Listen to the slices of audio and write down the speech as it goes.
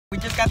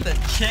just got the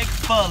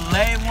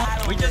Chick-fil-A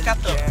one. We just got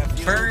the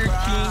Burger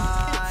King.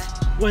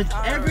 With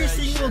every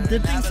single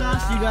dipping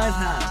sauce you guys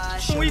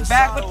have. We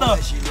back with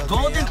the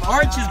golden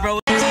arches, bro.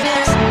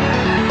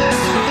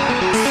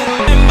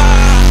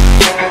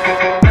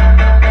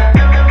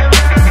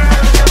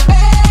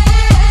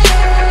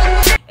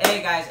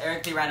 Hey guys,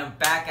 Eric the Random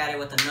back at it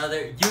with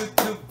another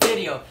YouTube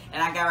video.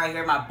 And I got right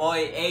here my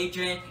boy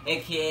Adrian,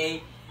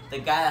 aka the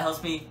guy that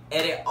helps me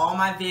edit all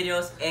my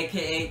videos,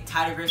 aka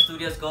Tytogriff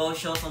Studios. Go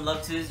show some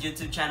love to his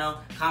YouTube channel.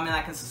 Comment,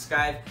 like, and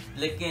subscribe.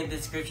 Link in the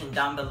description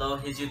down below,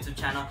 his YouTube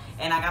channel.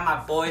 And I got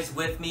my boys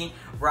with me,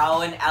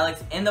 Raul and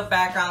Alex in the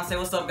background. Say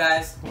what's up,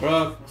 guys. What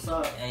up? What's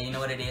up? And you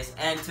know what it is.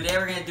 And today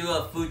we're gonna do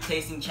a food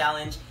tasting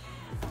challenge.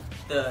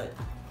 The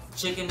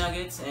chicken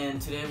nuggets, and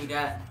today we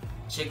got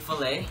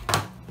Chick-fil-A,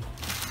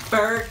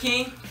 Burger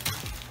King,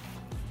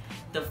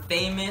 the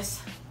famous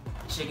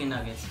chicken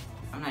nuggets.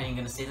 I'm not even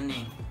gonna say the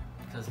name,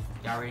 because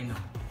y'all already know.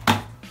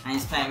 I ain't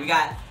just playing. We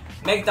got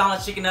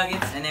McDonald's chicken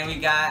nuggets, and then we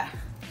got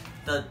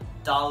the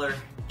Dollar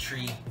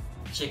Tree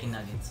chicken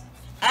nuggets.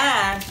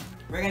 And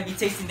we're gonna be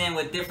tasting them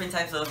with different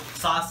types of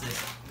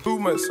sauces. Too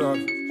much sauce.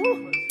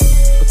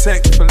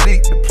 Protect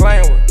Philippe, the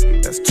plain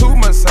one. That's too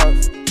much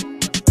sauce.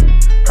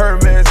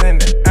 Hermes in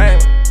the aim.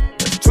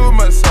 That's too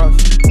much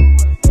sauce.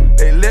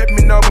 They let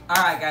me know.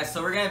 Alright guys,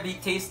 so we're gonna be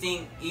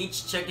tasting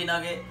each chicken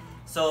nugget.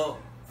 So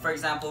for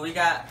example, we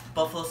got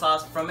buffalo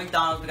sauce from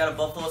McDonald's, we got a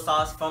buffalo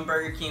sauce from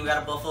Burger King, we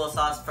got a buffalo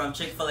sauce from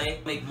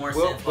Chick-fil-A. Make more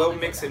sense. We'll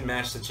mix and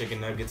match the chicken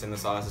nuggets and the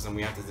sauces, and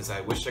we have to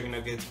decide which chicken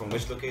nuggets from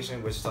which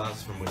location, which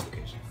sauce from which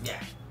location. Yeah,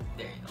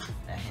 there you go.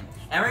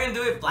 And we're gonna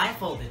do it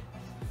blindfolded.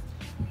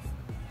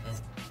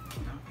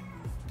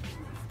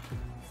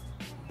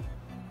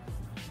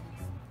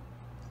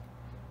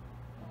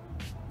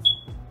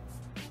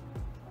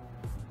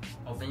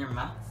 Open your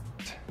mouth.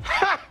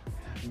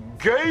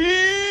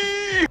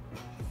 Gay!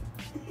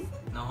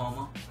 No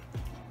homo.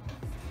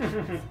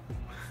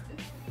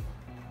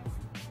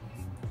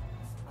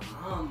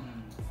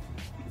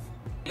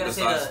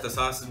 The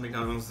sauce is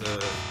McDonald's,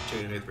 the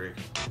chicken is Burger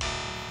King.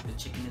 The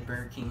chicken is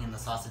Burger King and the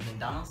sauce is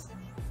McDonald's?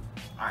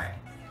 Alright.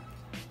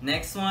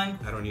 Next one.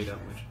 I don't need that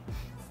much.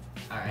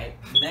 Alright.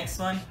 Next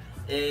one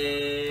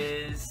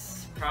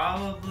is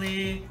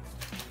probably...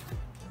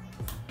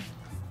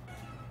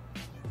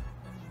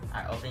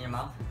 Alright, open your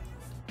mouth.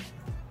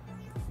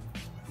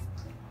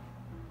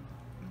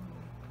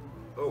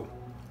 Oh.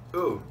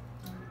 Ooh.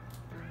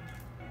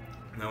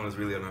 That one is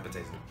really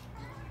unappetizing.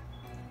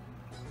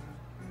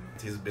 It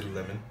tastes a bit of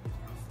lemon.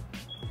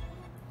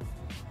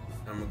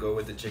 I'm gonna go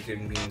with the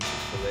chicken being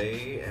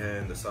Chick-fil-A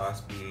and the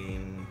sauce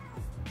being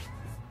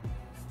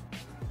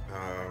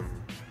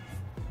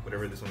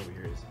whatever this one over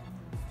here is.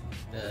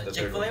 The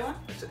Chick-fil-A one?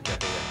 Yeah,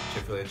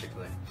 Chick-fil-A,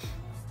 Chick-fil-A.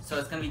 So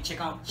it's gonna be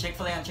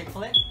Chick-fil-A on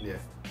Chick-fil-A? Yeah.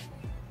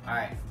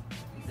 Alright,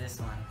 this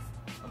one.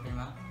 Open your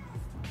mouth.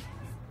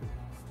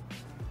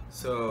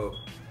 So,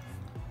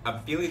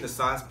 I'm feeling the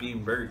sauce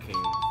being Burger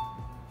King,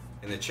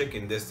 and the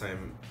chicken this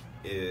time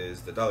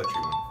is the Dollar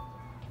Tree one.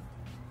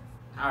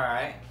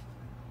 Alright.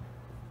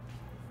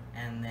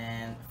 And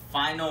then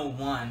final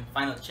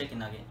chicken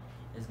nugget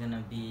is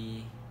gonna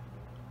be...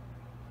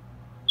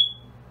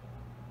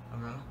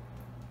 Remember?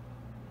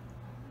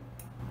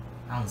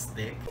 That one's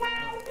thick.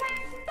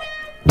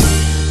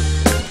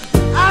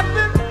 I've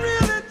been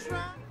really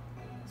trying.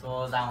 So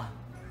what was that one?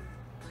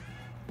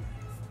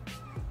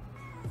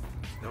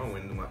 No, I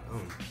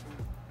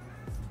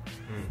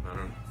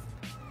don't know.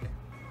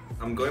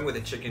 I'm going with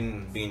the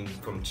chicken being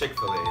from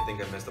Chick-fil-A. I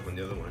think I messed up on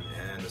the other one.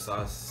 And the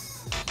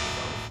sauce.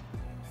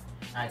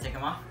 Alright, take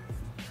them off.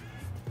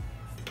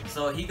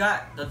 So he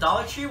got the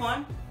Dollar Tree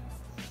one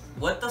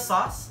with the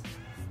sauce.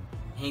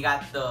 And he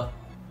got the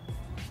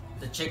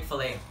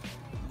Chick-fil-A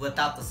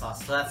without the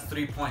sauce. So that's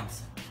 3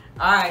 points.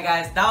 Alright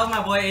guys, that was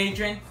my boy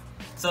Adrian.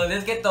 So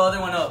let's get the other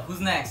one up. Who's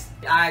next?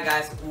 Alright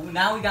guys,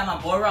 now we got my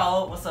boy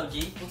Raul. What's up,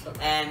 G? What's up?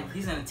 And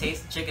he's gonna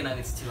taste chicken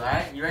nuggets too,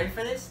 alright? You ready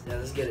for this? Yeah,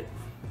 let's get it.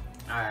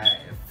 Alright,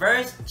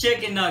 first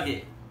chicken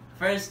nugget.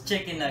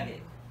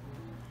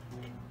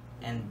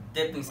 And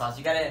dipping sauce.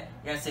 You gotta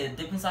say the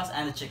dipping sauce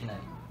and the chicken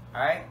nugget.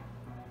 Alright?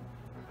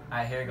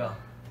 Alright, here we go.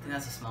 I think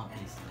that's a small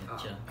piece. Like,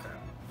 chill. Crap.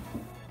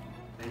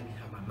 I didn't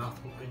have my mouth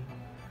open.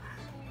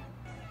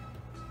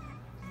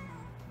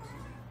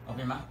 Open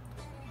your mouth.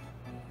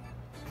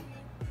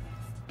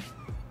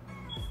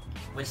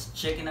 Which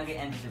chicken nugget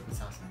and the dipping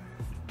sauce?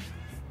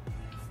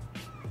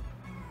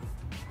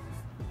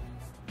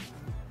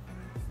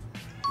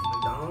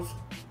 McDonald's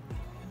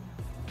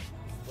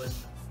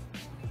with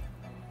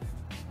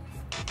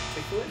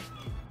Chick-fil-A?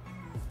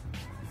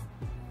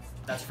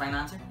 That's your final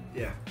answer?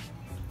 Yeah.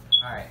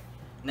 Alright.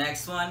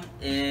 Next one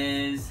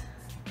is...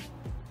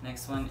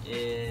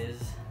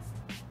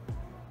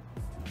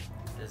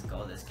 Let's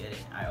go, let's get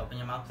it. Alright, open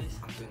your mouth, please.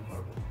 I'm doing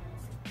horrible.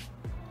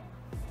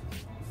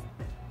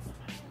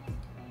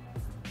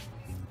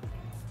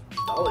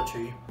 Dollar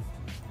Tree.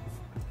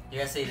 You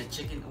gotta say the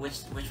chicken,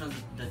 which one's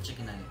the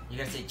chicken nugget? You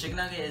gotta say chicken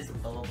nugget is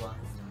blah blah blah.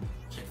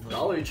 Chick-fil-A.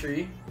 Dollar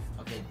Tree.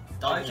 Okay,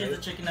 Dollar Tree is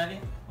the chicken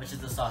nugget, which is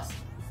the sauce.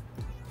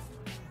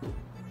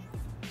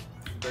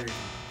 Burger King.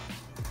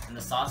 And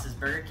the sauce is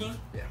Burger King?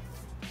 Yeah.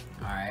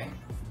 Alright.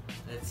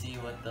 Let's see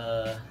what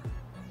the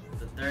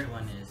third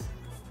one is.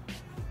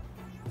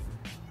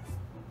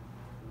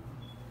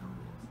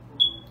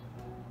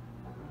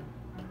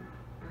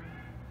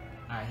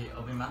 Alright, here,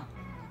 open your mouth.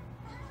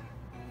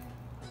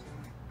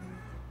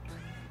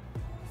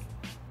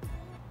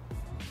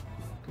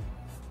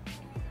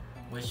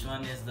 Which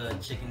one is the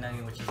chicken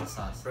nugget, which is the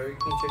sauce? Burger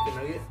King chicken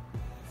nugget.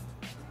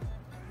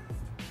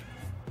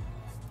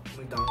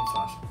 McDonald's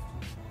sauce.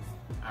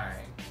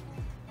 Alright.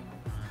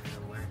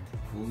 It'll work.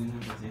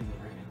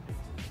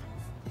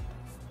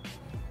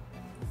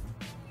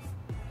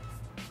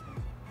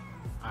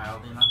 Alright,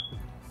 open your mouth.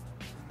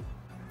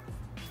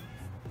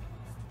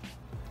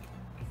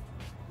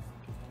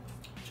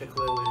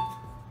 Chick-fil-A with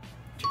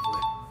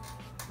Chick-fil-A.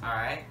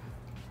 Alright.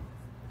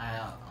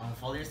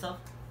 Unfold yourself.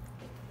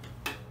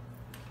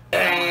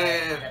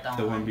 Damn.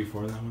 The one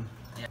before that one?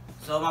 Yeah.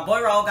 So my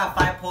boy Raul got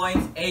 5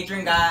 points.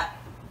 Adrian got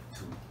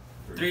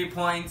 3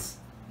 points.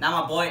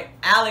 Now my boy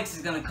Alex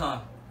is gonna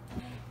come.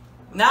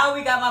 Now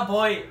we got my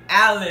boy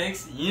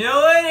Alex. You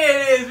know what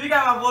it is. We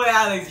got my boy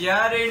Alex. Y'all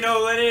already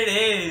know what it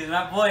is.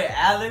 My boy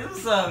Alex.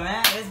 What's up,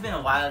 man? It's been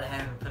a while that I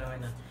haven't put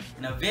him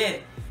in a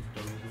vid.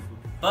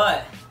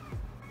 But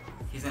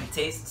he's gonna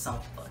taste some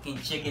fucking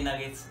chicken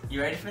nuggets.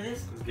 You ready for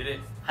this? Let's get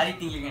it. How do you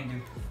think you're gonna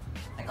do?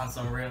 Like on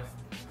some real?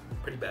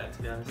 Pretty bad,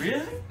 to be honest.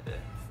 Really? Yeah.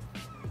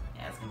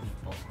 Yeah, it's gonna be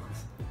both of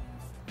us.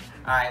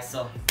 Alright,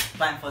 so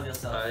blindfold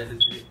yourself. Alright,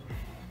 let's get it.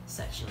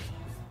 Sexually.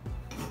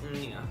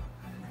 Yeah.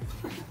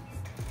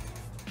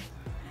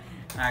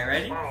 Alright,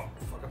 ready? Oh,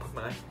 fuck, I put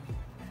my eye.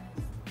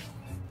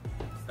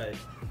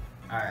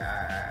 Alright.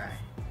 Alright.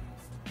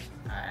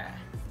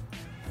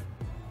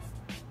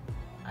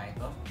 Alright,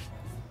 go.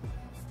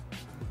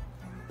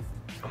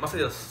 I'm gonna say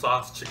the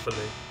sauce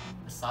Chick-fil-A.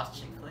 The sauce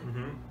Chick-fil-A?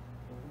 Mm-hmm.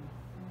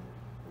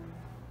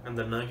 And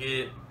the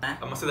nugget. Huh? I'm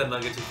gonna say the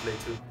nugget Chick-fil-A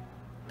too.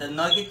 The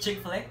nugget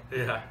Chick-fil-A?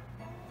 Yeah.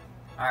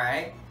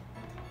 Alright.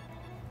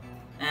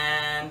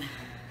 And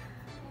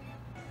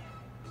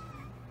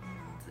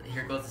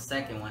here goes the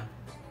second one.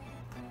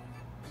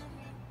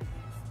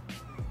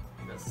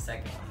 Here goes the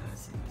second one. Let me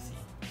see.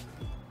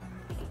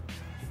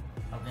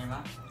 Open your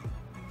mouth.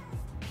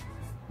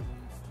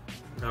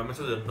 Now I'm gonna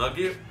say the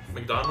nugget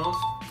McDonald's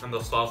and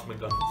the sauce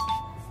McDonald's.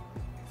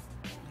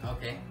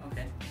 Okay.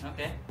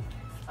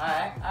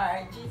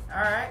 Alright, G.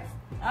 Alright.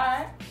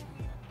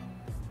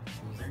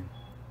 Loser.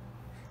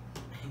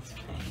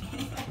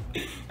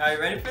 Are you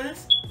ready for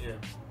this? Yeah.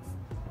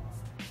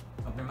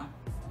 Open your mouth.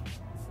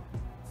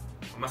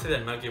 I'm gonna say the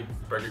nugget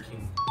Burger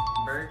King.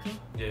 Burger King?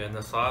 Yeah, and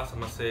the sauce I'm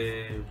gonna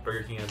say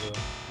Burger King as well.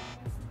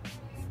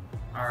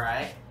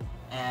 Alright.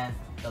 And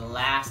the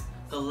last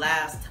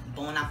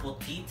bon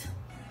appetit.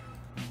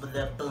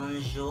 The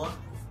bonjour.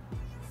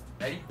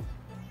 Ready?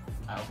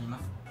 Alright, open your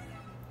mouth.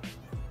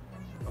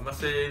 I'm gonna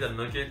say the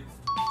nugget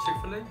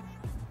Chick-fil-A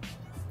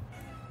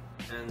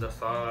and the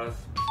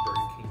sauce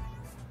Burger King.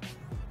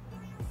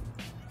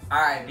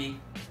 Alright, B.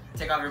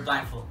 Take off your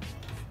blindfold.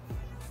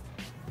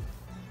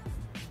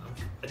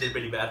 I did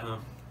pretty bad, huh?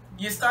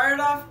 You started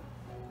off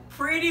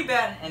pretty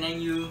bad and then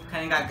you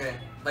kinda got good.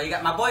 But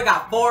my boy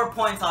got 4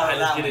 points out of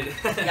that Alright, one.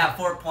 let's get it. He got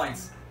 4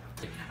 points.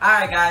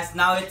 Alright guys,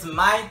 now it's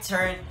my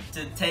turn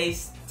to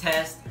test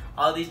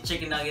all these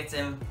chicken nuggets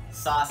and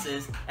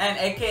sauces. And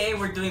aka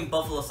we're doing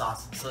buffalo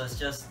sauce. So it's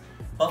just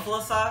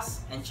buffalo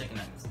sauce and chicken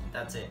nuggets.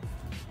 That's it.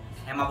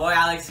 And my boy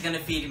Alex is gonna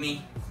feed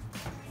me.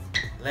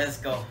 Let's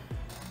go.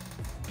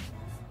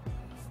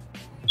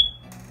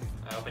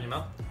 Open your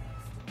mouth.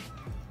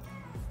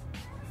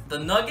 The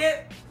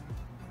nugget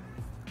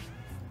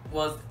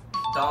was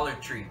Dollar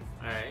Tree.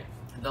 Alright.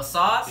 The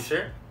sauce. You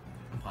sure?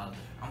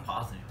 I'm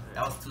positive.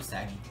 That was too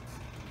saggy.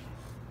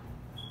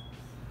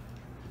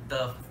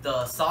 The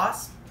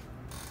sauce,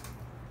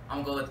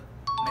 I'm gonna go with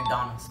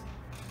McDonald's.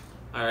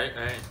 Alright.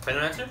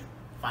 Final answer?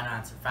 Final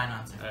answer.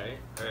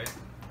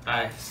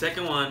 Alright.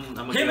 Second one, I'm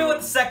gonna Hit me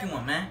with the second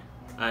one, man.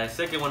 Alright,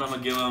 second one I'm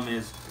gonna give him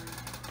is,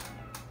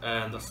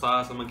 and the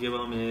sauce I'm gonna give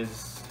him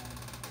is.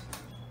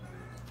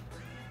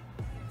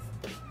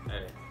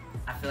 Alright.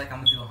 I feel like I'm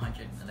gonna do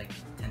 100, like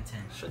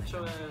 10-10. Shut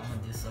your ass. I'm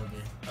gonna do so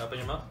good. Open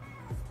your mouth.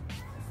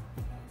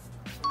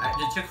 Alright,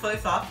 the Chick-fil-A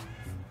sauce.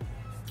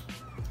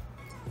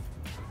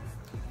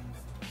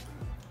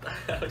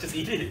 Just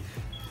eat it.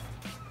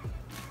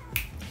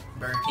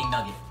 Burger King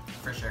nugget,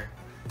 for sure.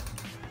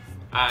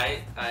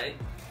 Alright.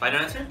 Final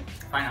answer?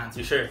 Final answer.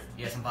 You sure?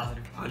 Yes, I'm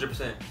positive.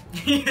 100%.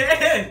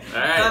 Yes!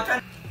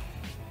 Alright.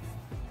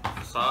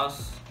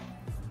 Sauce.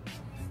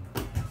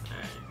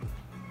 Alright.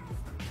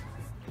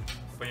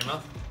 Open your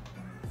mouth.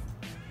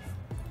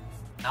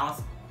 That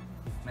was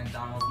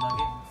McDonald's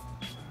nugget.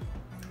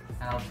 And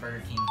that was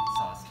Burger King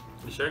sauce.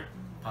 You sure?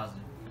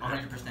 Positive.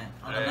 100%.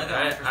 On the Alright.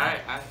 nugget,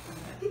 100%.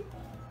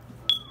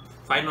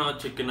 Final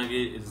chicken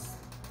nugget is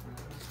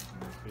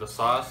the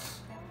sauce.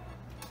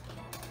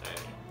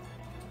 Alright.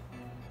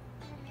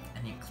 I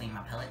need to clean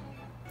my palate.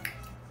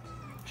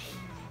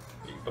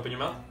 Open your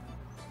mouth.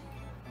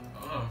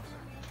 Oh,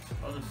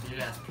 that was a big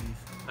ass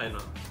piece. I know.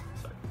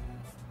 Sorry.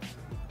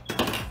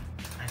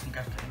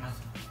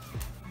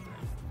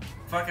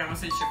 Fuck it, I'm gonna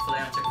say Chick-fil-A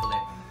on Chick-fil-A.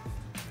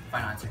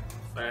 Final answer.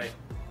 Alright.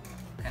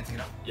 Can I take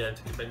it off? Yeah,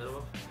 take it back another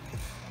one.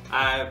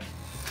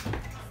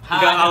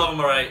 You got all of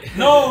them right.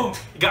 No!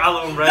 You got all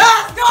of them right.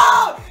 Let's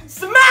go!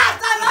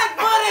 Smash that like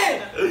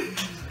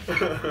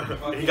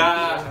button! You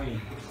got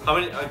how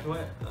many?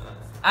 What?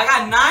 I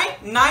got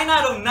 9? 9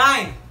 out of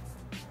 9.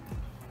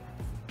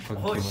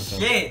 Oh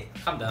shit.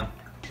 Calm down.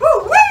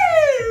 Woo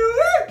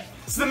wee!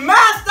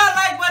 Smash that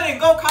like button!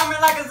 Go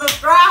comment, like, and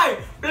subscribe!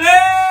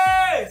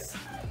 Please!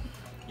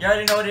 You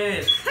already know what it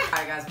is.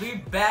 Alright guys, we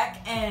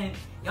back and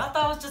y'all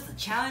thought it was just a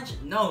challenge?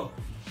 No.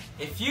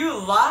 If you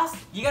lost,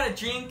 you gotta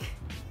drink.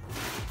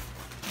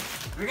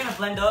 We're gonna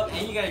blend up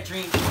and you gotta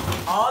drink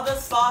all the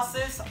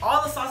sauces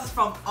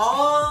from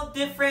all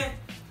different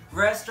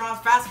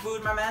restaurants, fast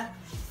food, my man,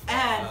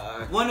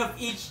 and one of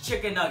each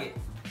chicken nugget.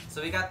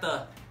 So we got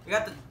the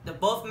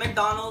both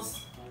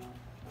McDonald's,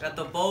 we got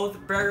the both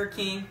Burger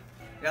King,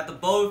 we got the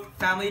both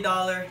Family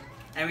Dollar,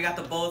 and we got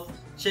the both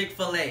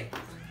Chick-fil-A.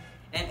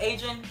 And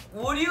Adrian,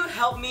 would you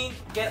help me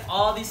get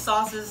all these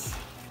sauces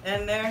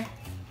in there?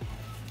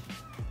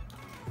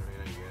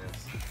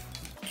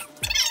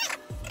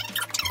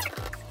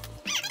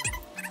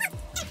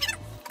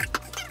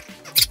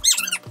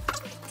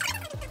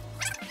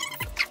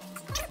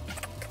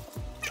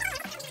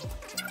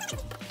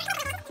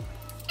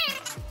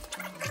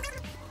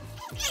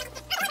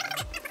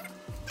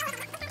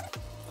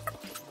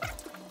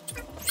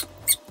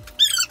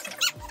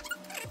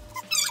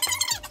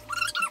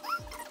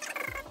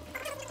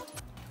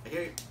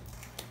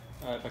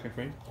 Alright, back in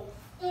frame.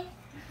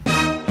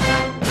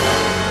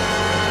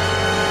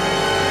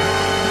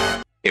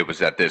 It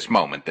was at this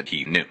moment that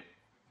he knew.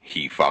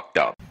 He fucked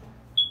up.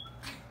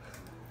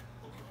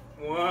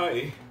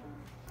 Why?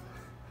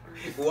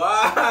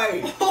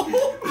 Why?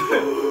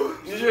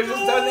 You should have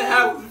just done the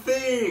half the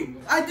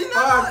thing. I did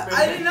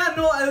not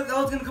know that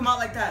was gonna come out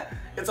like that.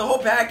 It's a whole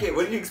packet.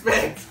 What do you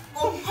expect?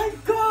 Oh my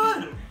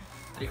god!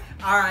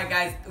 Alright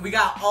guys, we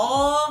got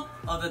all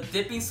of the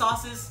dipping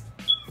sauces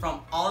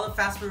from all the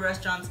fast food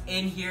restaurants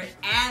in here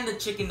and the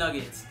chicken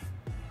nuggets.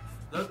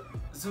 Look,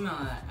 zoom in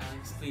on that,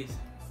 Alex, please.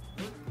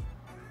 Look.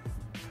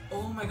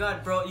 Oh my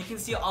god, bro, you can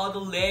see all the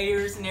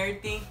layers and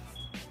everything.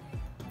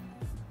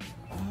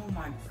 Oh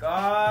my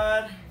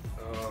god.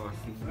 Oh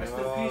Rest in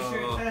peace,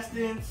 your no.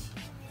 intestines.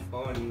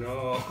 Oh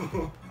no.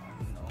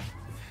 No.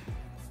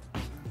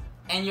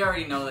 And you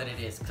already know that it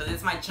is, because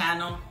it's my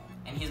channel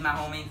and he's my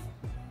homie.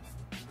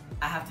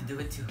 I have to do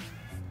it too.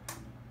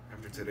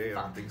 After today,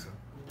 I don't think so.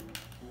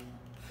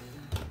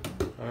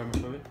 Alright,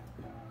 I'm sorry.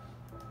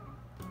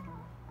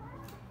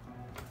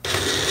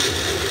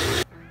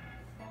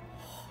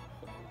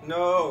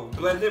 No,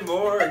 blend it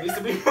more. It needs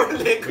to be more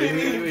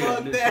liquid.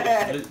 Fuck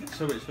that.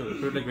 Show it. Show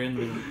it like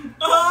rain.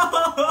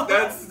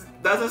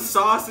 That's a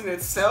sauce in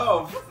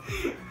itself.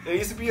 It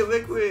needs to be a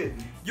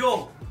liquid.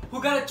 Yo,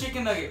 who got a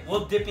chicken nugget?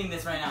 We're dipping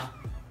this right now.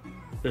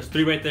 There's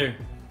 3 right there.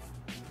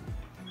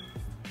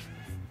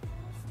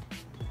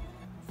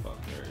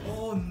 Fuck her.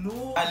 Oh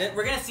no.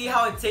 We're gonna see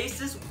how it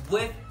tastes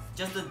with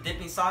just the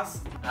dipping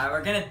sauce.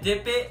 We're gonna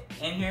dip it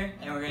in here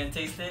and we're gonna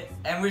taste it.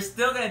 And we're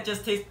still gonna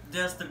just taste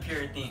just the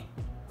pure thing.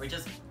 We're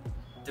just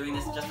doing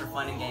this just for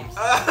fun and games.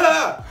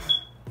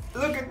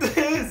 Look at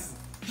this.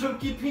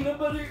 Chunky peanut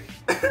butter.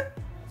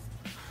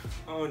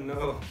 Oh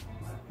no.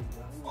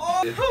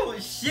 Oh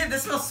shit,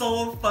 this smells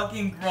so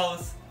fucking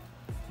gross.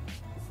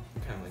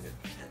 Kind of like it.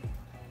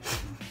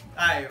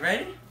 Alright,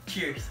 ready?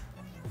 Cheers.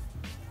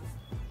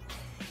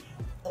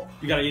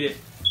 You gotta eat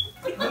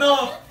it.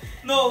 No,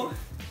 no.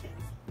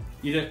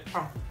 Eat it.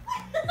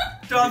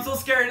 Dude, I'm so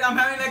scared. I'm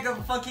having like a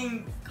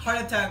fucking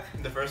heart attack.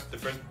 The first.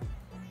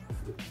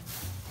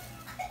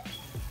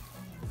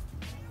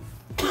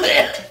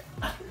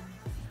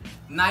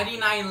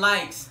 99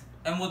 likes,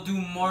 and we'll do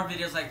more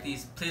videos like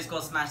these. Please go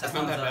smash that It's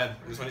not thumbs that up. bad.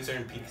 There's only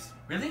certain peaks.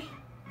 Really?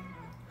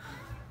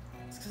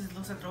 It's because it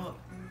looks like throw up.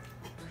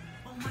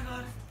 Oh my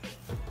god.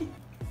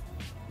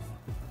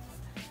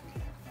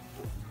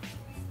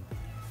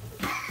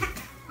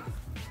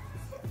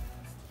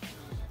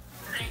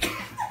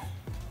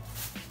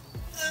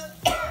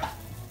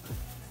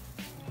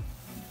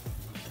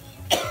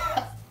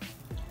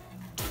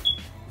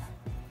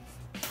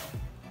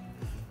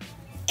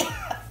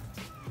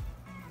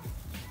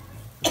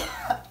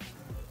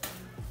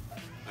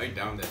 I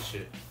down that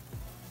shit.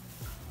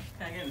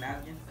 Can I get a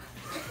napkin?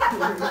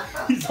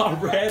 He's all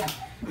red.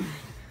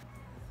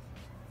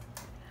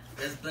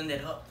 Let's blend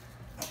it up.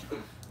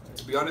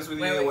 To be honest with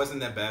you, Wait. it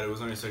wasn't that bad. It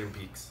was only certain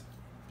peaks.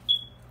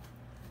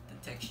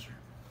 The texture.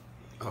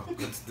 Oh,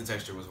 the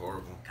texture was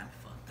horrible. Kind of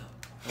fucked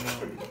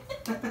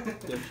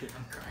up. Damn shit.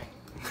 I'm crying.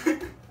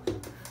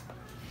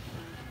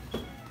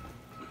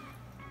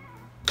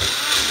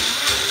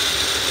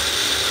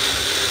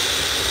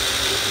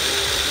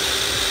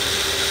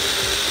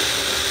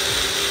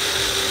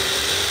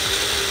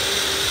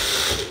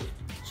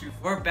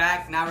 We're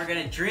back. Now we're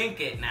gonna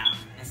drink it now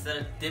instead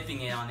of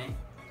dipping it on it.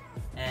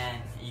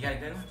 And you got a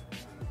good one?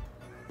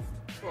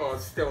 Oh,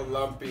 it's still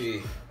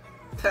lumpy.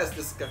 That's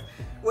disgusting.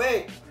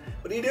 Wait,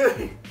 what are you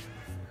doing?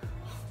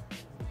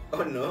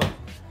 Oh no.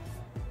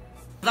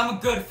 'Cause I'm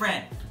a good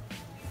friend.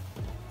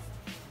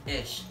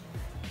 Ish.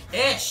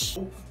 Ish!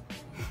 Ooh.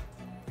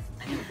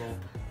 I need a gulp.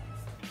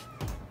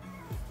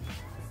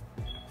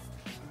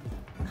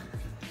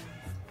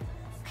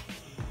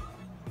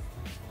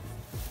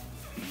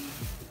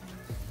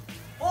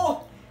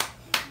 Oh!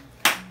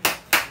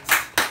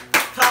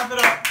 Clap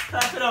it up!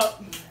 Clap it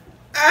up!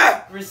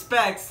 Ah!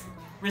 Respects.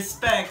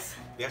 Respects.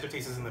 The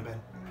aftertaste is in the bed.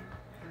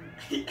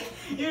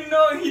 You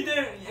know he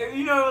didn't.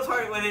 You know it was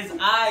hard with his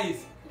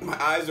eyes. My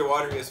eyes are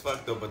watery as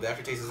fuck though, but the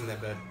aftertaste isn't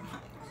that bad.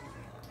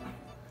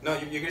 No,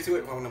 you're gonna see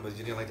it. Oh no, but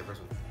you didn't like the first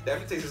one. The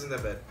aftertaste isn't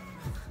that bad.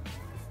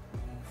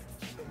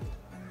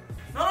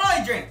 No,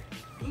 I drink.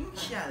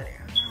 Each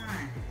other.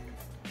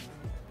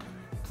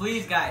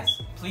 Please,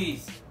 guys.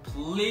 Please.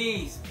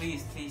 Please.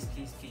 Please. Please.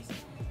 Please. Please.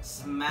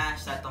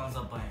 Smash that thumbs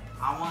up button.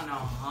 I want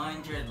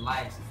 100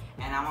 likes.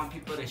 And I want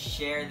people to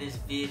share this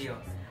video.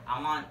 I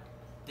want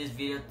this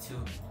video to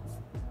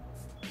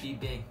be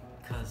big.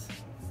 Because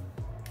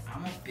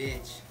I'm a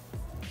bitch.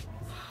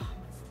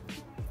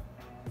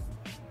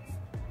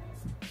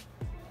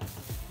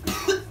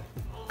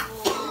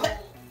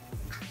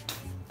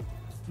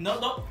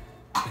 No.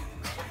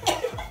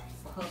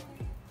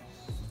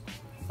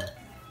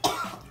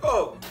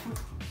 Oh.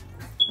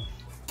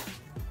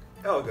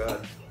 Oh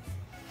god.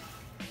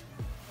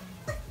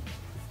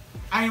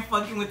 I ain't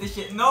fucking with this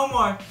shit no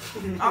more. I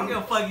don't give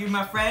a fuck, you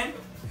my friend,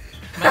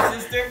 my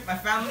sister, my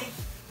family.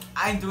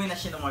 I ain't doing that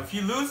shit no more. If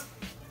you lose,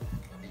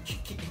 you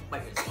kick it by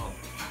yourself.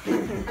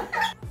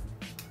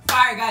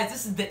 Alright guys,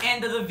 this is the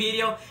end of the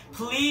video.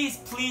 Please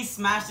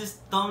smash this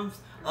thumbs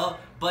up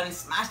button.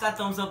 Smash that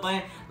thumbs up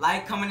button.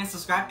 Like, comment, and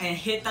subscribe. And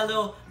hit that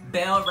little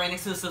bell right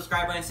next to the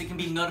subscribe button so you can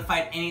be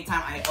notified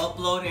anytime I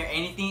upload or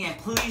anything. And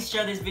please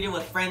share this video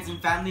with friends and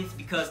families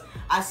because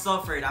I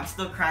suffered. I'm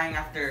still crying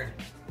after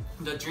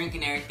the drink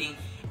and everything.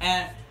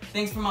 And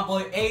thanks for my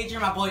boy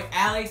Adrian, my boy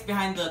Alex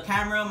behind the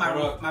camera, my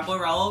boy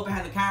Raul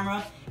behind the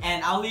camera.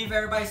 And I'll leave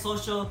everybody's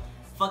social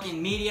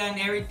fucking media and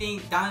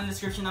everything down in the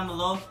description down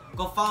below.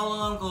 Go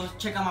follow them, go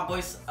check out my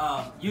boys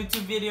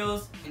YouTube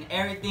videos and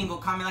everything. Go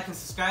comment, like, and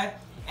subscribe.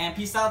 And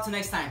peace out till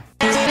next time.